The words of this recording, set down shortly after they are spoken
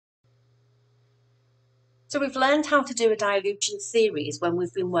So we've learned how to do a dilution series when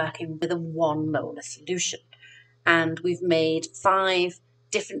we've been working with a 1 molar solution, and we've made 5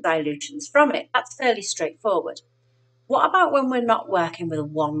 different dilutions from it. That's fairly straightforward. What about when we're not working with a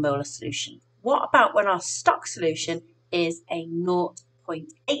 1 molar solution? What about when our stock solution is a 0.8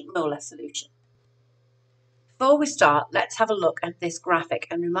 molar solution? Before we start, let's have a look at this graphic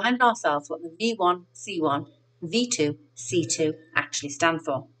and remind ourselves what the V1, C1, V2, C2 actually stand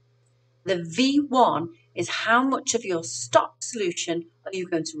for. The V1 is how much of your stock solution are you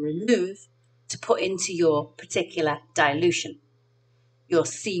going to remove to put into your particular dilution. Your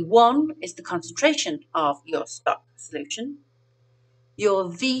C1 is the concentration of your stock solution. Your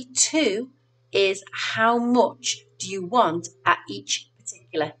V2 is how much do you want at each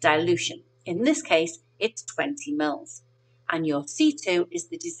particular dilution. In this case, it's 20 mils. And your C2 is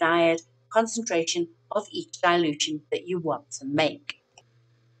the desired concentration of each dilution that you want to make.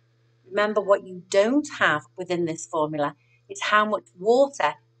 Remember, what you don't have within this formula is how much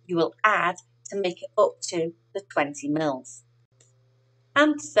water you will add to make it up to the 20 mils.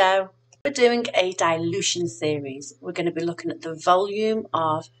 And so we're doing a dilution series. We're going to be looking at the volume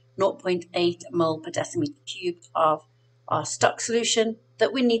of 0.8 mole per decimeter cubed of our stock solution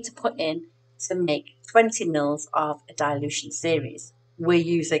that we need to put in to make 20 mils of a dilution series. We're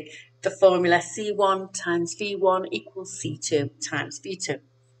using the formula C1 times V1 equals C2 times V2.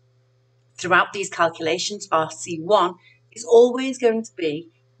 Throughout these calculations, our C1 is always going to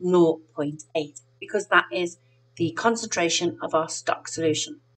be 0.8 because that is the concentration of our stock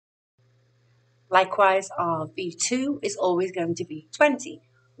solution. Likewise, our V2 is always going to be 20.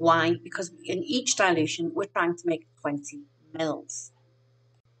 Why? Because in each dilution, we're trying to make 20 mils.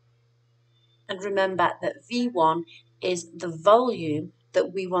 And remember that V1 is the volume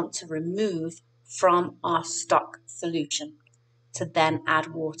that we want to remove from our stock solution to then add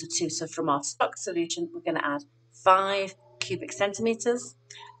water to. So from our stock solution, we're going to add 5 cubic centimetres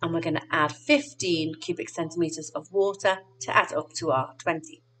and we're going to add 15 cubic centimetres of water to add up to our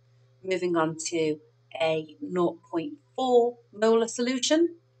 20. Moving on to a 0.4 molar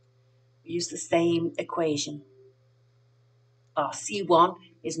solution, we use the same equation. Our C1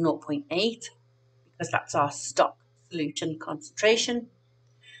 is 0.8 because that's our stock solution concentration.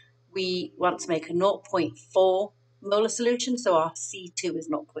 We want to make a 0.4 molar solution, so our C2 is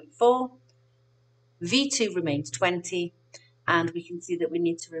 0.4. V2 remains 20, and we can see that we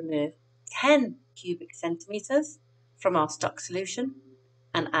need to remove 10 cubic centimetres from our stock solution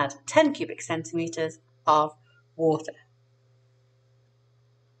and add 10 cubic centimetres of water.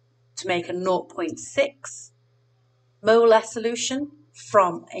 To make a 0.6 molar solution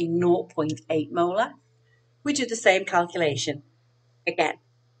from a 0.8 molar, we do the same calculation again.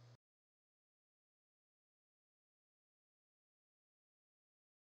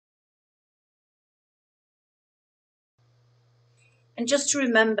 And just to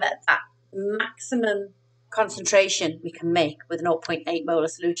remember that the maximum concentration we can make with a 0.8 molar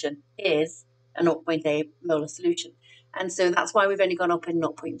solution is a 0.8 molar solution. And so that's why we've only gone up in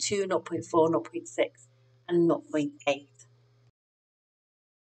 0.2, 0.4, 0.6 and 0.8.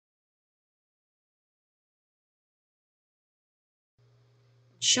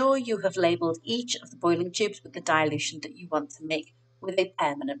 Ensure you have labelled each of the boiling tubes with the dilution that you want to make with a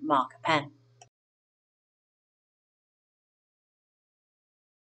permanent marker pen.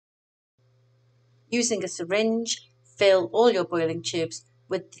 Using a syringe, fill all your boiling tubes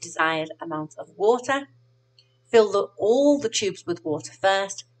with the desired amount of water. Fill all the tubes with water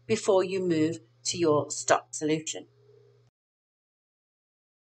first before you move to your stock solution.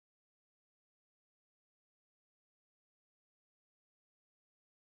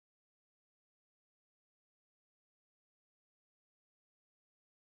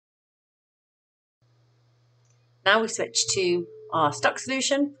 Now we switch to our stock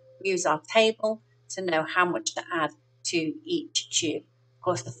solution. We use our table to know how much to add to each tube. Of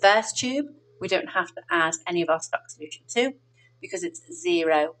course, the first tube, we don't have to add any of our stock solution to because it's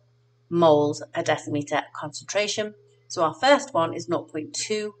 0 moles per decimeter concentration. So our first one is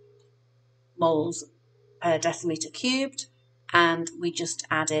 0.2 moles per decimeter cubed, and we just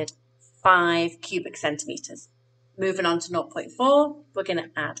added 5 cubic centimeters. Moving on to 0.4, we're going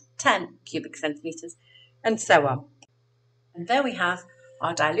to add 10 cubic centimeters, and so on. And there we have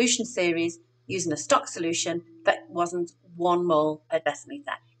our dilution series using a stock solution that wasn't 1 mole per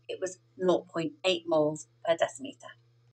decimeter. It was 0.8 moles per decimeter.